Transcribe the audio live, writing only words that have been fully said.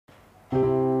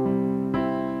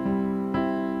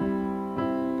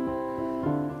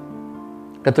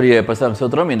கர்த்தருடைய பிரசன்ன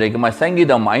ஸ்தோத்திரம். இன்றைக்கு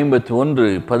சங்கீதம்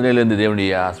 51:17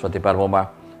 தேவனுடைய ஆசீர்வாதத்தை பார்ப்போமா?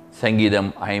 சங்கீதம்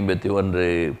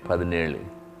 51:17.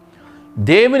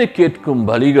 தேவனுக்கு கேட்கும்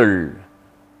பலிகள்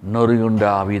நொறுங்குண்ட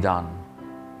ஆவிதான்.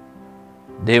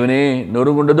 தேவனே,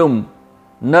 நொறுங்குண்டதும்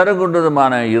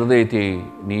நறுங்குண்டதுமான இருதயத்தை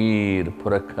நீர்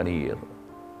புறக்கணியர்.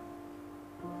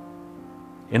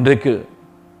 இன்றைக்கு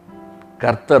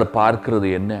கர்த்தர் பார்க்கிறது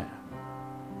என்ன?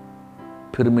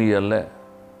 பெருமை அல்ல,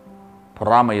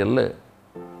 பொறாமை அல்ல,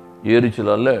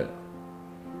 எரிச்சல் அல்ல,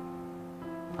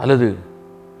 அல்லது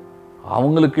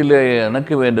அவங்களுக்கு இல்லை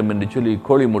எனக்கு வேண்டும் என்று சொல்லி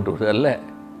கோழி மூட்டுவது அல்ல.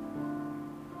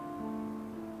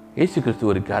 இயேசு கிறிஸ்து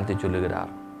ஒரு காரியத்தை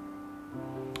சொல்லுகிறார்.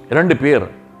 2 பேர்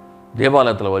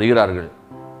தேவாலயத்தில் வருகிறார்கள்.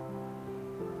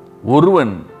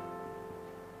 ஒருவன்,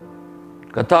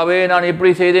 கர்த்தாவே, நான்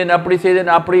இப்படி செய்தேன், அப்படி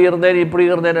செய்தேன், அப்படி இருந்தேன், இப்படி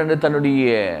இருந்தேன் என்று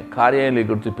தன்னுடைய காரியங்களை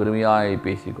குறித்து பெருமையாய்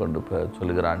பேசிக்கொண்டு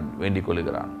சொல்லுகிறான், வேண்டிக்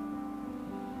கொள்ளுகிறான்.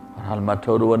 ஆனால்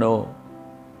மற்றொருவனோ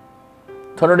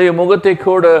தன்னுடைய முகத்தை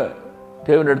கூட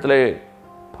தேவனிடத்தில்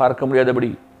பார்க்க முடியாதபடி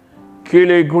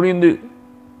கீழே குனிந்து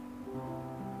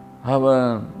அவன்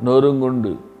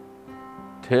நொறுங்குண்டு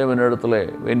தேவனிடத்தில்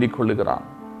வேண்டிக் கொள்ளுகிறான்.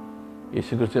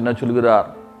 இயேசு கிறிஸ்து என்ன சொல்கிறார்?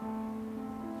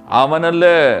 அவனல்ல,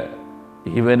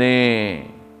 இவனே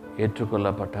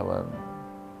ஏற்றுக்கொள்ளப்பட்டவன்.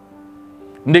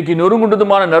 இன்றைக்கு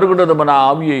நொறுங்குண்டதுமான நறுங்குண்டதுமான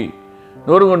ஆவியை,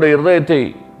 நொறுங்குண்ட இருதயத்தை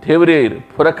தேவரீர்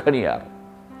புறக்கணியார்.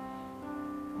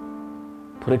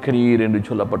 புறக்கணியீர் என்று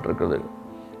சொல்லப்பட்டிருக்கிறது.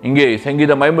 இங்கே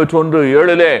சங்கீதம்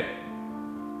 51:7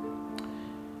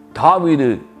 தாவீது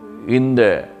இந்த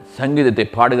சங்கீதத்தை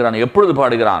பாடுகிறான். எப்பொழுது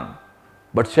பாடுகிறான்?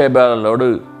 பத்சேபாளோடு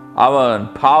அவன்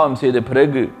பாவம் செய்த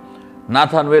பிறகு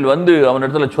நாத்தான்வேல் வந்து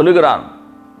அவனிடத்துல சொல்லுகிறான்,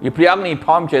 இப்படியாக நீ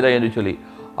பாவம் செய்தாய் என்று சொல்லி.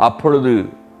 அப்பொழுது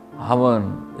அவன்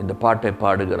இந்த பாட்டை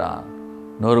பாடுகிறான்.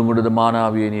 நொறுங்குண்டதுமான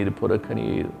ஆவியை நீர்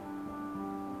புறக்கணியீர்,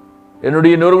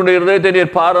 என்னுடைய நொறுங்குண்ட இருதயத்தை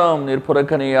நீர் பாரம், நீர்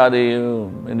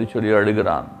புறக்கணியாதேயும் என்று சொல்லி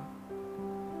அழுகிறான்.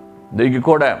 இன்றைக்கு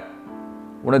கூட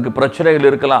உனக்கு பிரச்சனைகள்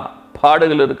இருக்கலாம்,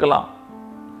 பாடுகள் இருக்கலாம்.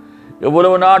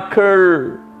 எவ்வளவு நாட்கள்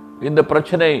இந்த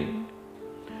பிரச்சனை,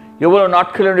 எவ்வளவு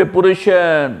நாட்கள் என்னுடைய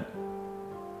புருஷன்,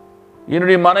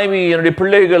 என்னுடைய மனைவி, என்னுடைய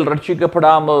பிள்ளைகள்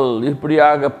ரட்சிக்கப்படாமல்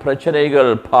இப்படியாக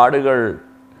பிரச்சனைகள், பாடுகள்,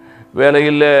 வேலை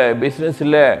இல்லை, பிஸ்னஸ்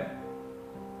இல்லை,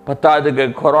 பத்தாவதுக்கு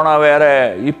கொரோனா வேற,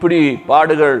 இப்படி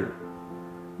பாடுகள்,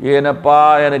 ஏனப்பா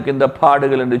எனக்கு இந்த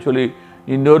பாடுகள் என்று சொல்லி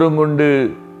நீ நொறுங்குண்டு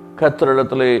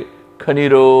கர்த்தரிடத்திலே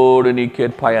கண்ணீரோடு நீ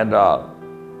கேட்பாய் என்றால்,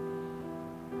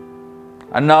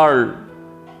 அந்நாள்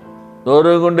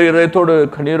நொறுங்குண்டு இதயத்தோடு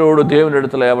கண்ணீரோடு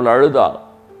தேவனிடத்தில் அவள் அழுதாள்.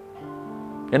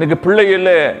 எனக்கு பிள்ளை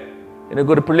இல்லை,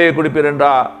 எனக்கு ஒரு பிள்ளையை கொடுப்பீர்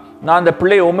என்றா, நான் அந்த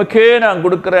பிள்ளையை உமக்கே நான்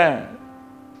கொடுக்கிறேன்,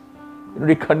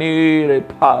 என்னுடைய கண்ணீரை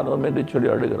பாரும் என்று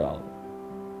சொல்லி அழுகிறாள்.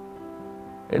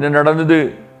 என்ன நடந்தது?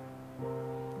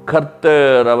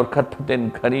 கர்த்தர் அவர் கர்த்தத்தின்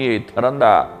கனியை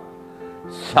திறந்தார்.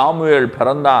 சாமுவேல்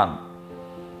பிறந்தான்.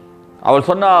 அவள்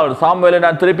சொன்னாள், சாமுவேலை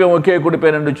நான் திருப்பி உமக்கே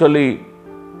கொடுப்பேன் என்று சொல்லி.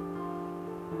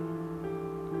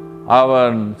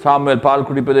 அவன் சாமுவேல் பால்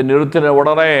குடிப்பதை நிறுத்தின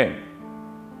உடனே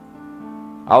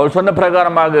அவள் சொன்ன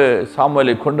பிரகாரமாக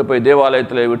சாமுவேலை கொண்டு போய்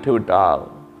தேவாலயத்தில் விட்டு விட்டாள்.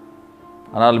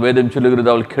 ஆனால் வேதம்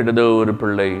சொல்லுகிறது, அவள் கெட்டதோ ஒரு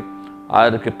பிள்ளை,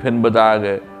 அதற்கு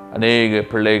பின்பதாக அநேக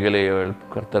பிள்ளைகளை அவள்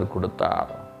கர்த்தர்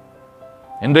கொடுத்தார்.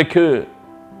 இன்றைக்கு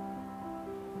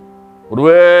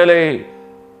ஒருவேளை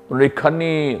உன்னுடைய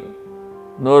கண்ணீர்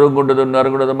நொறுங்குண்டதும்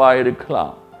நறுங்குண்டதுமாக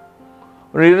இருக்கலாம்.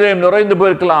 உன்னுடைய இதயம் நுழைந்து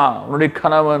போயிருக்கலாம். உன்னுடைய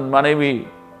கணவன், மனைவி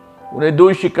உன்னை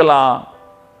தூஷிக்கலாம்,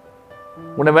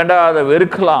 உன்னை வேண்டாத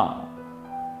வெறுக்கலாம்.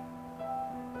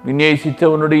 நீ நேசித்த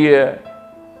உன்னுடைய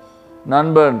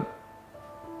நண்பன்,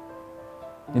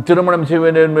 நீ திருமணம் செய்ய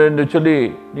வேண்டும் என்று சொல்லி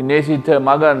நீ நேசித்த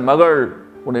மகன், மகள்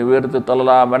உன்னை வெறுத்து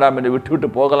தள்ளலாம், வேண்டாம் என்று விட்டுவிட்டு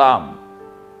போகலாம்.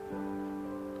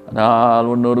 ஆனால்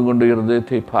உன் நொறுங்குண்டு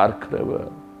இருதயத்தை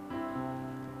பார்க்கிறவர்,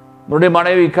 உன்னுடைய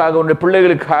மனைவிக்காக, உன்னுடைய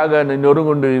பிள்ளைகளுக்காக நீ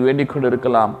நொறுங்குண்டு வேண்டிக் கொண்டு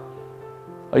இருக்கலாம்.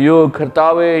 ஐயோ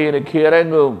கர்த்தாவே எனக்கு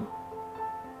இறங்கும்.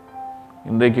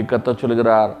 இன்றைக்கு கர்த்தர்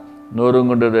சொல்கிறார்,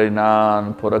 நொறுங்குண்டதை நான்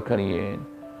புறக்கணியேன்.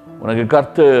 உனக்கு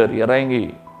கர்த்தர் இறங்கி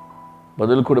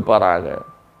பதில் கொடுப்பாராக.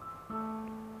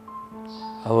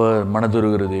 அவர்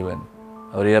மனதுருகிற தேவன்,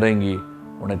 அவர் இறங்கி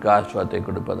உனக்கு ஆசீர்வாதத்தை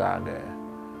கொடுப்பதாக.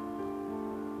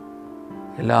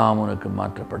 எல்லாம் உனக்கு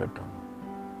மாற்றப்படட்டும்.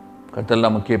 கர்த்தர்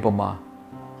நம்ம கேட்போமா?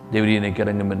 தேவரீ எனக்கு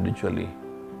இறங்கும் என்று சொல்லி,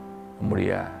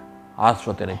 நம்முடைய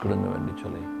ஆசீர்வாதத்தை எனக்கு கொடுங்க என்று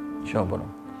சொல்லி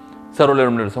ஜெபம்.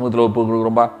 சர்வலோகத்தின் சமூகத்தில் ஒப்பு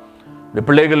கொடுக்குறோம்பா. இந்த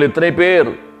பிள்ளைகள் இத்தனை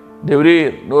பேர்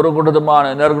தேவரீர் நொறுங்குண்டதுமான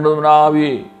நறுங்குண்டதுமான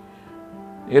ஆவி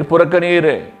நீர்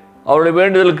புறக்கணீர், அவருடைய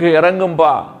வேண்டுதலுக்கு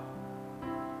இறங்கும்பா.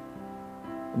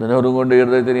 இந்த நொறுங்குண்ட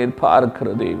இருதயத்தை நீர் பார்க்கிற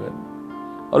தேவன்,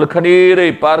 அவள் கண்ணீரை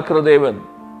பார்க்கிற தேவன்.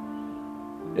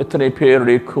 எத்தனை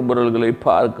பேருடைய குமுறல்களை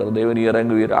பார்க்கிற தேவன்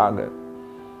இறங்குவீராக.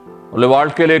 உள்ள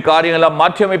வாழ்க்கையிலே காரியங்களாம்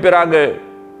மாற்றி அமைப்பீராக.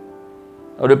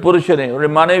 அவருடைய புருஷனை, அவருடைய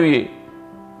மனைவியை,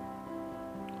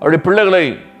 அவருடைய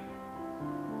பிள்ளைகளை,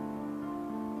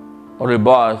 அவருடைய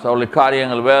பாஸ், அவருடைய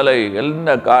காரியங்கள், வேலை,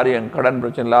 என்ன காரியம், கடன்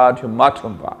பிரச்சனை எல்லாத்தையும்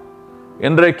மாற்றும்பா.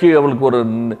 இன்றைக்கு அவளுக்கு ஒரு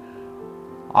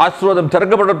ஆசீர்வாதம்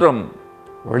திறக்கப்படட்டும்.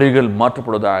 வழிகள்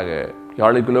மாற்றப்படுவதாக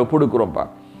யாழைக்குள்ள கொடுக்குறோம்ப்பா.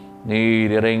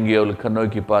 நீர் இறங்கி அவளுக்கு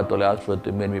கண்ணோக்கி பார்த்து அவளை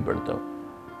ஆசீர்வாதத்தை மேன்மைப்படுத்தும்.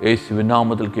 இயேசுவின்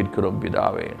நாமத்தில் கேட்கிறோம்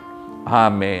பிதாவே.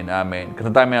 ஆமென், ஆமென்.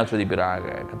 கர்த்தாவே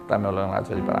ஆசீர்வதிப்பாராக. கர்த்தாவே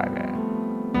ஆசீர்வதிப்பாராக.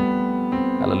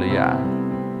 ஹல்லேலூயா.